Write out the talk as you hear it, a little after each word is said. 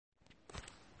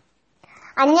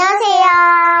안녕하세요.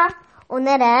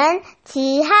 오늘은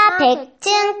지하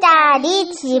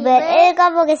 100층짜리 집을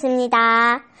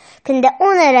읽어보겠습니다. 근데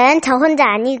오늘은 저 혼자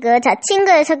아니고 저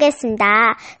친구를 소개했습니다.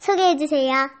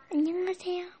 소개해주세요.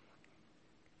 안녕하세요.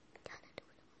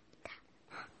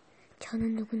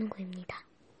 저는 누구누구입니다.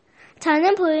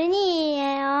 저는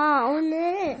보윤이에요.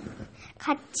 오늘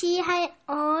같이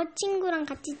친구랑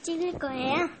같이 찍을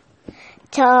거예요.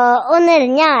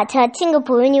 오늘은요, 저 친구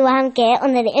보윤이와 함께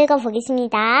오늘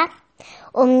읽어보겠습니다.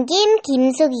 옮김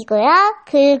김숙이고요.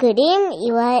 글 그림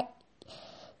이와의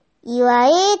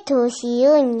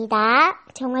도시유입니다.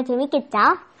 정말 재밌겠죠?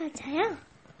 맞아요.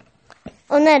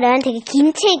 오늘은 되게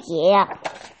긴 책이에요.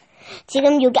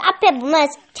 지금 여기 앞에 보면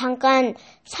잠깐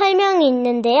설명이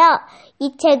있는데요.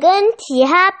 이 책은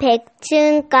지하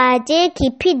 100층까지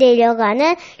깊이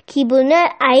내려가는 기분을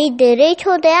아이들을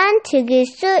초대한 즐길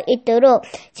수 있도록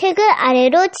책을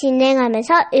아래로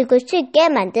진행하면서 읽을 수 있게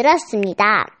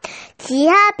만들었습니다.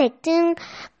 지하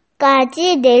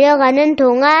 100층까지 내려가는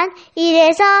동안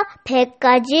 1에서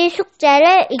 100까지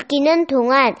숫자를 익히는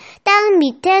동안 땅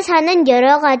밑에 사는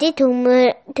여러 가지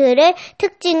동물들의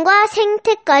특징과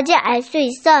생태까지 알 수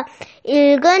있어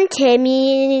읽은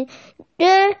재미를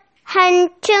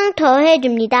한층 더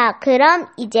해줍니다. 그럼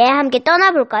이제 함께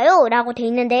떠나볼까요? 라고 돼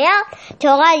있는데요.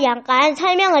 제가 잠깐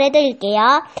설명을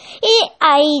해드릴게요. 이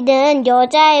아이는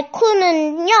여자의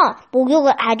쿠는요,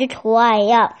 목욕을 아주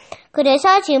좋아해요.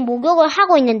 그래서 지금 목욕을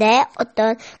하고 있는데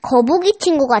어떤 거북이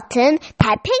친구 같은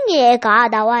달팽이 애가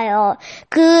나와요.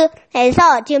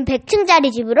 그래서 지금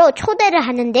 100층짜리 집으로 초대를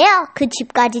하는데요. 그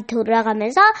집까지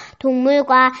돌아가면서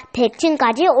동물과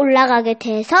 100층까지 올라가게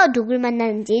돼서 누굴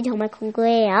만나는지 정말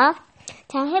궁금해요.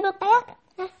 자, 해볼까요?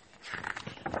 네.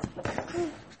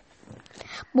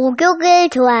 목욕을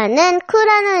좋아하는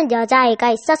쿠라는 여자아이가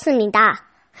있었습니다.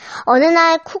 어느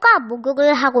날 쿠가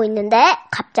목욕을 하고 있는데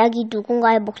갑자기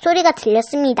누군가의 목소리가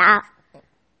들렸습니다.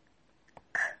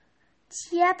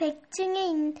 지하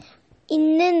 100층에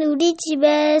있는 우리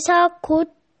집에서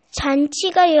곧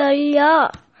잔치가 열려.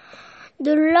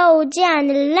 놀러 오지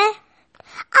않을래? 아,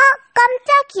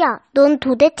 깜짝이야. 넌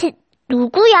도대체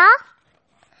누구야?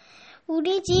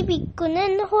 우리 집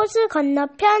입구는 호수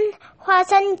건너편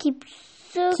화산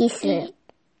기슭이야.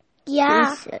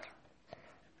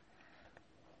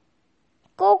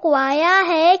 꼭 와야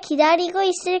해. 기다리고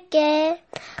있을게.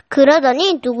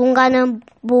 그러더니 누군가는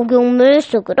목욕물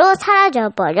속으로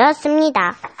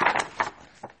사라져버렸습니다.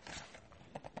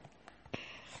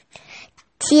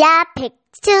 지하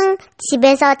 100층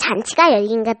집에서 잔치가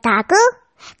열린다고?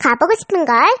 가보고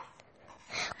싶은걸?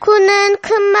 쿠는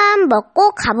큰맘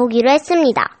먹고 가보기로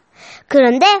했습니다.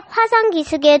 그런데 화산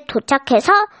기슭에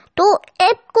도착해서 또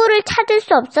입구를 찾을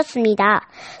수 없었습니다.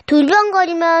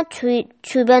 두리번거리며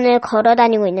주변을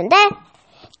걸어다니고 있는데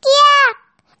끼악!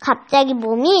 갑자기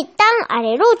몸이 땅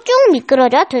아래로 쭉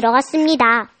미끄러져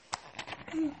들어갔습니다.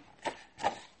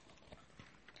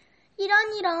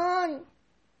 이런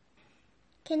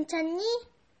괜찮니?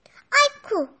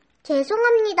 아이쿠,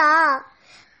 죄송합니다.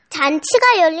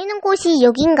 잔치가 열리는 곳이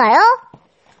여긴가요?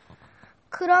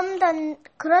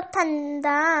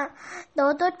 그렇단다.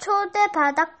 너도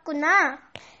초대받았구나.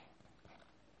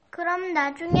 그럼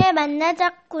나중에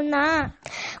만나자꾸나.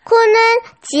 쿠는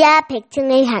지하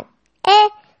 100층을 향해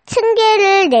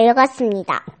층계를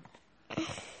내려갔습니다.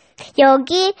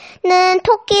 여기는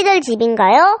토끼들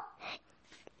집인가요?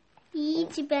 이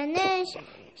집에는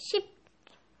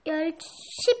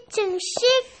 10층씩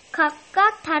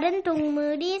각각 다른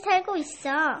동물이 살고 있어.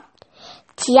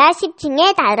 지하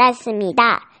 10층에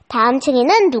달았습니다. 다음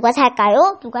층에는 누가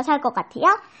살까요? 누가 살 것 같아요?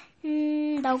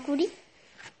 너구리?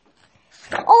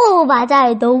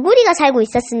 맞아요. 너구리가 살고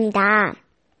있었습니다.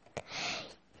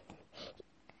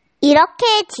 이렇게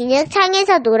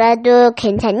진흙창에서 놀아도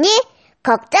괜찮니?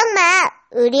 걱정 마.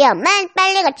 우리 엄만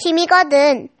빨래가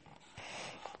취미거든.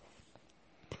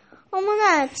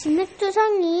 어머나,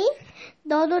 진흙투성이.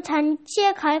 너도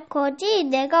잔치에 갈 거지?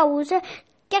 내가 옷을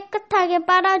깨끗하게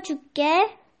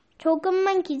빨아줄게.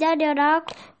 조금만 기다려라.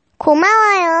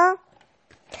 고마워요.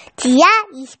 지하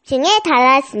 20층에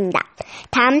달았습니다.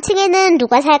 다음 층에는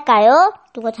누가 살까요?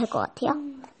 누가 살 것 같아요?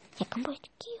 잠깐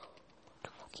보여줄게요.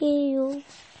 누구게요?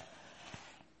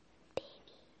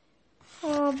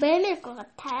 매미일 것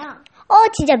같아요.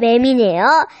 진짜 매미네요.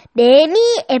 매미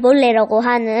애벌레라고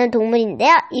하는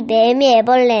동물인데요. 이 매미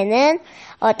애벌레는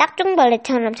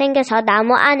딱종벌레처럼 생겨서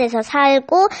나무 안에서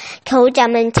살고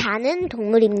겨울잠은 자는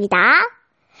동물입니다.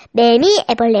 매미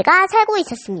애벌레가 살고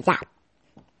있었습니다.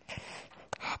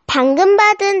 방금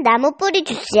받은 나무 뿌리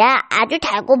주스야. 아주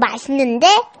달고 맛있는데?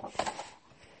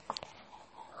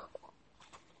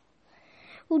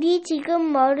 우리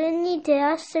지금 어른이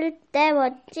되었을 때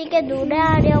멋지게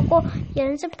노래하려고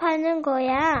연습하는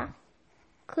거야.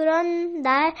 그럼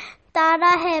날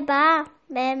따라해봐.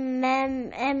 맴.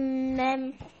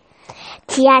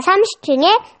 지하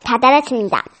 30층에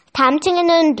다다랐습니다. 다음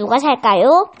층에는 누가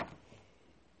살까요?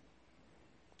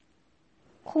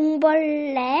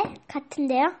 공벌레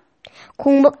같은데요?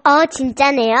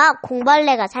 진짜네요.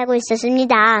 공벌레가 살고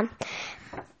있었습니다.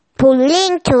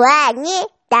 볼링 좋아하니?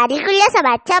 나를 굴려서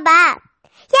맞춰봐.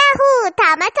 야호!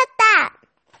 다 맞췄다!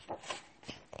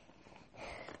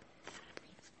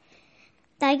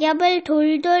 낙엽을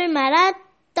돌돌 말아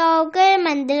떡을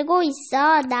만들고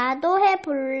있어. 나도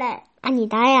해볼래. 아니,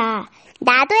 나야.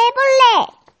 나도 해볼래!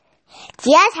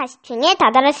 지하 40층에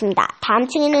다다랐습니다. 다음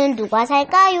층에는 누가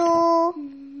살까요?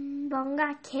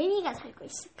 뭔가 개미가 살고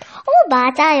있어.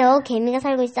 맞아요. 개미가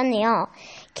살고 있었네요.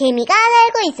 개미가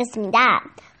살고 있었습니다.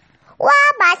 와,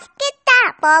 맛있겠다.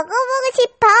 먹어보고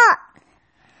싶어.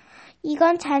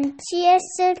 이건 잔치에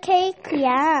쓸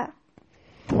케이크야.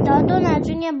 너도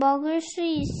나중에 먹을 수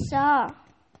있어.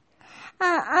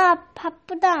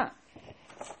 바쁘다.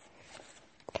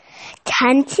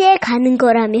 잔치에 가는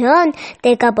거라면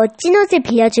내가 멋진 옷을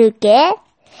빌려줄게.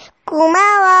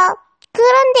 고마워.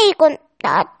 그런데 이건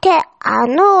나한테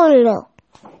안 어울려.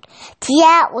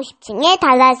 지하 50층에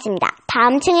다다랐습니다.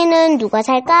 다음 층에는 누가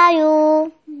살까요?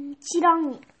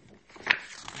 지렁이.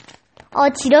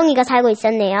 지렁이가 살고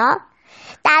있었네요.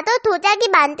 나도 도자기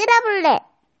만들어 볼래.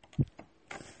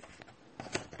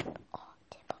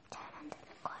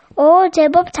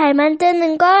 제법 잘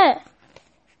만드는 걸.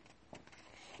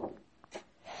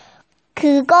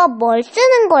 그거 뭘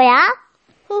쓰는 거야?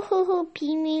 후후후,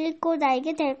 비밀 곧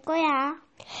알게 될 거야.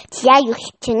 지하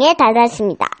 60층에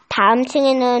다다랐습니다. 다음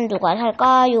층에는 누가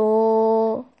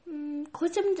살까요?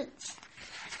 고슴도치.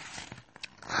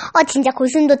 진짜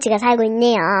고슴도치가 살고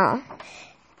있네요.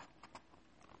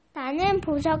 나는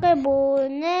보석을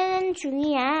모으는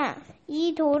중이야.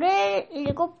 이 돌을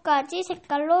 7가지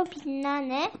색깔로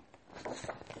빛나네.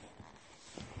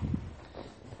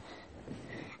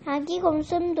 아기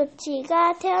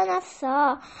고슴도치가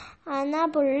태어났어.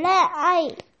 안아볼래?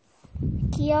 아이,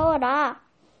 귀여워라.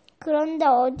 그런데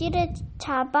어디를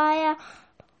잡아야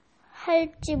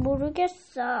할지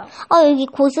모르겠어. 여기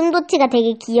고슴도치가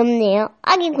되게 귀엽네요.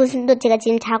 아기 고슴도치가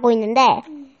지금 자고 있는데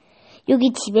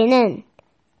여기 집에는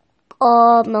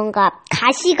뭔가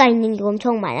가시가 있는 게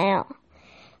엄청 많아요.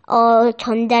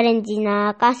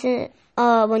 전자레인지나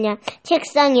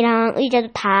책상이랑 의자도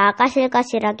다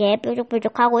까실까실하게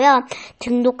뾰족뾰족하고요.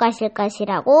 등도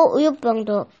까실까실하고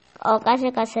우유병도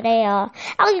까실까실해요.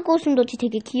 아기 고슴도치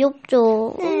되게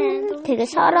귀엽죠? 되게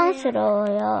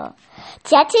사랑스러워요.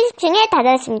 지하 70층에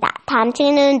다다랐습니다. 다음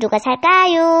층에는 누가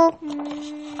살까요?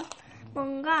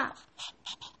 뭔가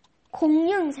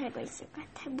공룡이 살고 있을 것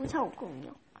같아. 무서운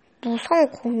공룡. 무서운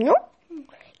공룡?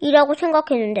 이라고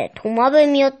생각했는데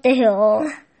도마뱀이었대요.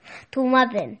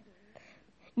 도마뱀.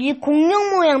 이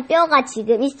공룡 모양 뼈가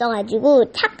지금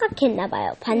있어가지고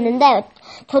착각했나봐요. 봤는데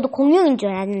저도 공룡인 줄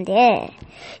알았는데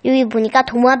여기 보니까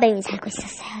도마뱀이 살고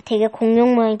있었어요. 되게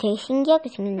공룡 모양이 되게 신기하게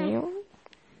생겼네요.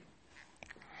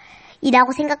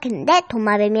 이라고 생각했는데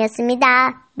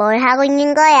도마뱀이었습니다. 뭘 하고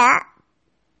있는 거야?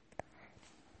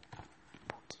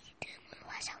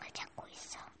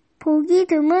 보기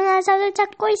드문 화석을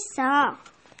찾고 있어.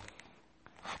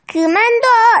 그만둬.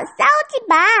 싸우지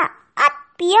마.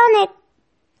 미안해.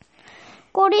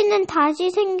 꼬리는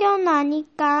다시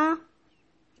생겨나니까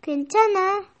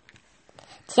괜찮아.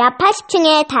 지하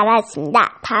 80층에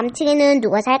달았습니다. 다음 층에는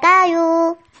누가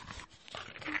살까요?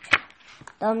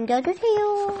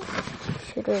 넘겨주세요.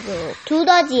 슈르르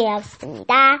두더지에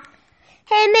왔습니다.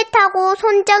 헬멧하고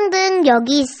손전등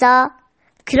여기 있어.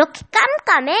 그렇게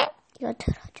깜깜해? 이거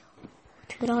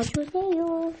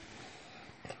들어주세요.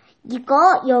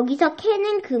 이거 여기서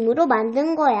캐는 금으로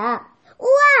만든 거야.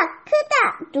 우와,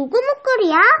 크다. 누구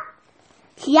목걸이야?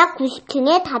 지하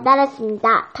 90층에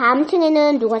다다랐습니다. 다음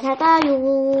층에는 누가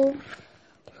살까요?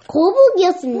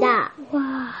 거북이였습니다.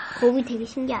 와, 거북이 되게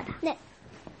신기하다. 네.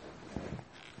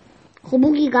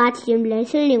 거북이가 지금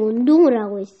레슬링 운동을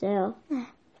하고 있어요.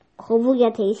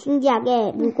 거북이가 되게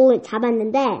신기하게 물고기를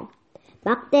잡았는데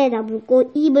막대에다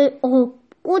물고 입을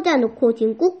꽂아놓고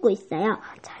지금 굽고 있어요.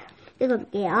 맞아요.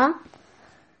 읽어볼게요.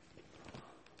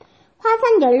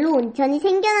 화산 연료 온천이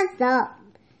생겨났어.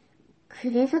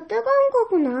 그래서 뜨거운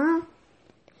거구나.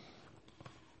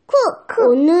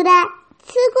 오늘아,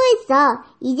 수고했어.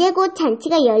 이제 곧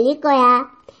잔치가 열릴 거야.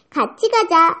 같이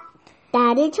가자.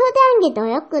 나를 초대한 게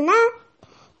너였구나.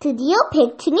 드디어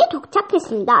 100층에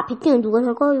도착했습니다. 100층은 누가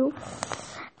살까요?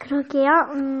 그러게요.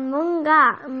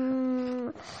 뭔가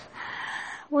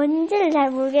뭔지를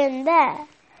잘 모르겠는데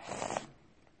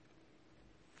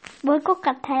뭘 것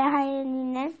같아요,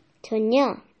 하윤이는?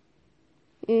 전요.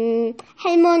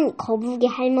 거북이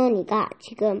할머니가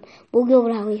지금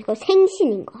목욕을 하고 있고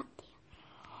생신인 것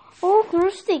같아요.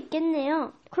 그럴 수도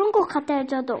있겠네요. 그런 것 같아요,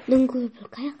 저도. 눈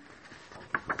그려볼까요?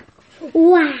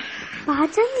 우와,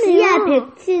 맞았네요. 지하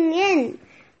 100층엔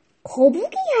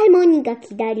거북이 할머니가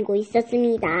기다리고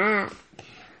있었습니다.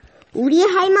 우리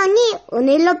할머니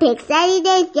오늘로 100살이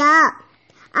되죠.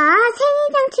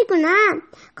 생일잔치구나.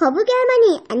 거북이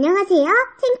할머니 안녕하세요.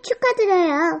 생일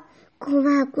축하드려요.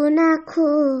 고맙구나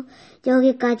쿠.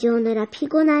 여기까지 오느라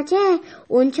피곤하지?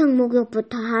 온천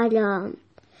목욕부터 하렴.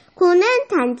 쿠는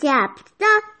단체 앞서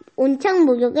온천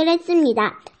목욕을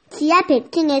했습니다. 지하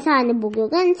 100층에서 하는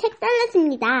목욕은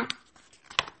색달랐습니다.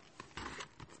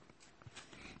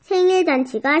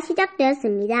 생일잔치가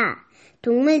시작되었습니다.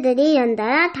 동물들이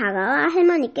연달아 다가와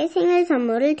할머니께 생일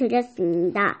선물을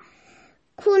드렸습니다.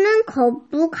 쿠는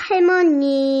거북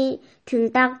할머니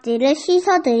등딱지를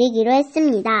씻어드리기로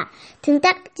했습니다.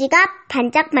 등딱지가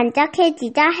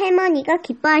반짝반짝해지자 할머니가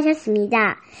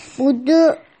기뻐하셨습니다.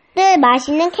 모두들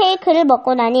맛있는 케이크를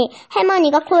먹고 나니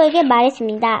할머니가 쿠에게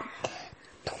말했습니다.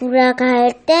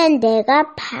 돌아갈 땐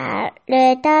내가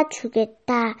바래다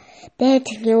주겠다. 내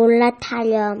등에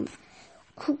올라타렴.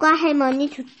 쿠가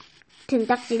할머니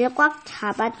등딱지를 꽉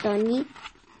잡았더니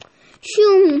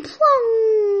슝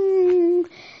푸앙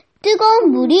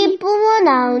뜨거운 물이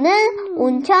뿜어나오는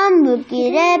온천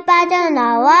물길에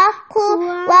빠져나와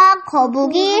쿠와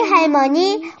거북이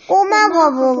할머니 꼬마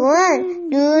거북은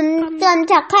눈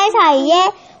깜짝할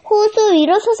사이에 호수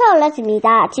위로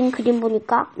솟아올랐습니다. 지금 그림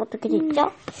보니까 어떻게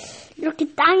됐죠? 이렇게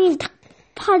땅이 탁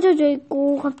파져져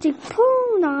있고 갑자기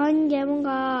퐁 나가는 게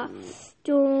뭔가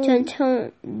좀... 전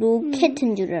처음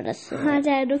로켓인 줄 알았어요.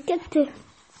 맞아요, 로켓.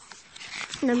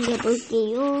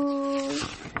 넘겨볼게요.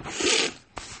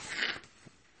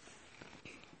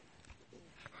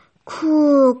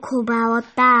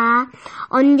 고마웠다.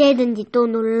 언제든지 또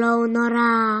놀러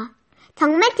오너라.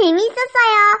 정말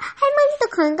재미있었어요. 할머니도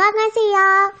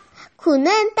건강하세요.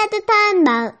 쿠는 따뜻한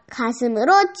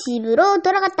가슴으로 집으로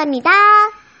돌아갔답니다.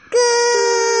 끝!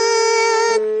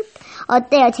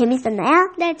 어때요?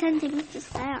 재밌었나요? 네, 전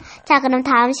재밌었어요. 자, 그럼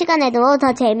다음 시간에도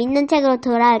더 재밌는 책으로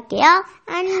돌아올게요.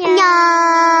 안녕.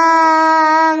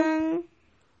 안녕.